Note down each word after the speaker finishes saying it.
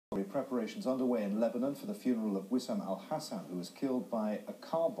preparations underway in Lebanon for the funeral of Wissam al-Hassan, who was killed by a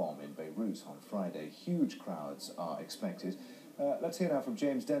car bomb in Beirut on Friday. Huge crowds are expected. Let's hear now from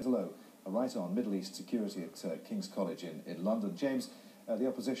James Denselow, a writer on Middle East security at King's College in London. James, the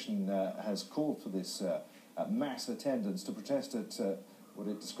opposition has called for this mass attendance to protest at what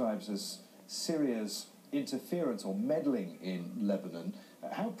it describes as Syria's interference or meddling in Lebanon.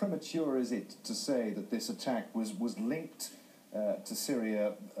 How premature is it to say that this attack was linked to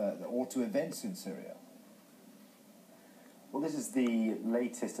Syria or to events in Syria? Well, this is the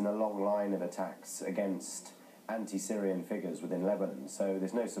latest in a long line of attacks against anti-Syrian figures within Lebanon, so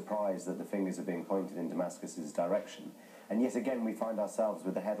there's no surprise that the fingers are being pointed in Damascus's direction. And yet again we find ourselves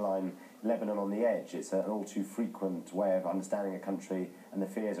with the headline, Lebanon on the edge. It's an all too frequent way of understanding a country and the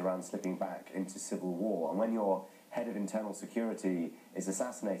fears around slipping back into civil war. And when your head of internal security is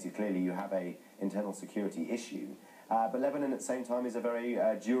assassinated, clearly you have an internal security issue. But Lebanon at the same time is a very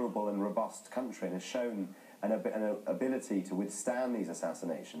durable and robust country and has shown an ability to withstand these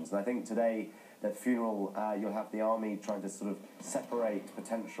assassinations. And I think today, at the funeral, you'll have the army trying to sort of separate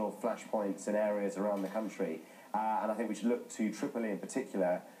potential flashpoints in areas around the country. And I think we should look to Tripoli in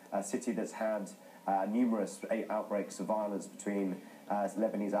particular, a city that's had numerous outbreaks of violence between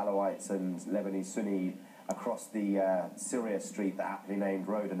Lebanese Alawites and Lebanese Sunni across the Syria Street, the aptly named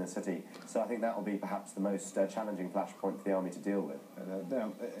road in the city. So I think that will be perhaps the most challenging flashpoint for the army to deal with.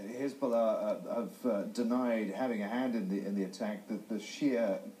 Now, Hezbollah have denied having a hand in the attack. The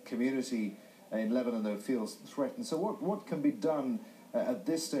Shia community in Lebanon, though, feels threatened. So what can be done at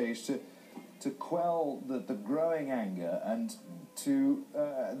this stage to quell the growing anger and to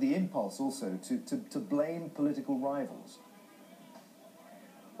the impulse also to blame political rivals?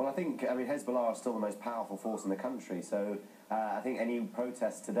 Well, I think, Hezbollah are still the most powerful force in the country, so I think any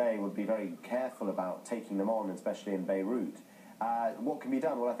protest today would be very careful about taking them on, especially in Beirut. What can be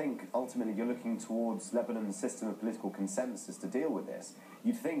done? Well, I think ultimately you're looking towards Lebanon's system of political consensus to deal with this.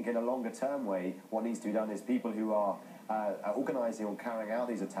 You'd think in a longer-term way what needs to be done is people who are organising or carrying out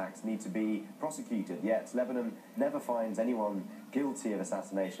these attacks need to be prosecuted, yet Lebanon never finds anyone guilty of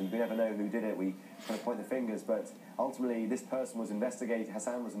assassination. We never know who did it, we kind of point the fingers, but ultimately this person was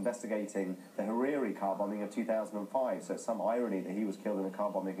Hassan was investigating the Hariri car bombing of 2005, so it's some irony that he was killed in a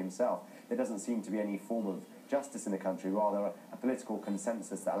car bombing himself. There doesn't seem to be any form of justice in the country, rather a political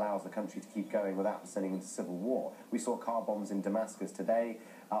consensus that allows the country to keep going without descending into civil war. We saw car bombs in Damascus today.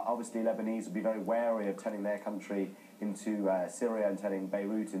 Obviously Lebanese would be very wary of turning their country into Syria and turning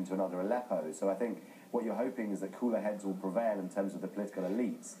Beirut into another Aleppo. So I think what you're hoping is that cooler heads will prevail in terms of the political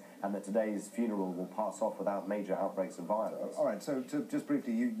elites, and that today's funeral will pass off without major outbreaks of violence. All right, so just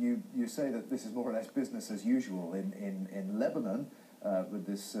briefly, you say that this is more or less business as usual in Lebanon, with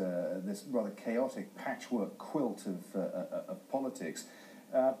this rather chaotic patchwork quilt of politics,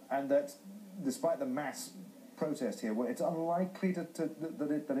 and that despite the mass protest here, it's unlikely that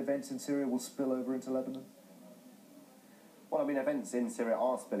events in Syria will spill over into Lebanon? Well, events in Syria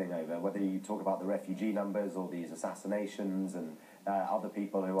are spilling over, whether you talk about the refugee numbers or these assassinations and other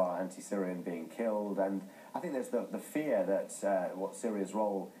people who are anti-Syrian being killed. And I think there's the fear that what Syria's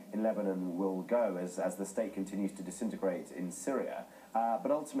role in Lebanon will go as the state continues to disintegrate in Syria. But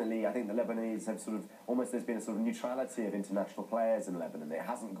ultimately, I think the Lebanese have there's been a sort of neutrality of international players in Lebanon. It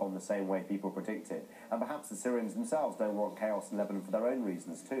hasn't gone the same way people predicted. And perhaps the Syrians themselves don't want chaos in Lebanon for their own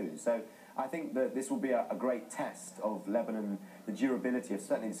reasons too. So I think that this will be a great test of Lebanon, the durability of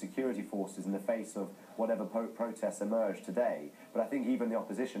certainly the security forces in the face of whatever protests emerge today. But I think even the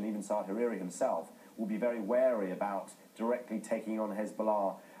opposition, even Saad Hariri himself, will be very wary about directly taking on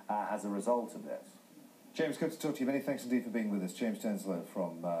Hezbollah as a result of this. James, good to talk to you. Many thanks indeed for being with us. James Denselow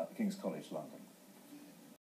from King's College, London.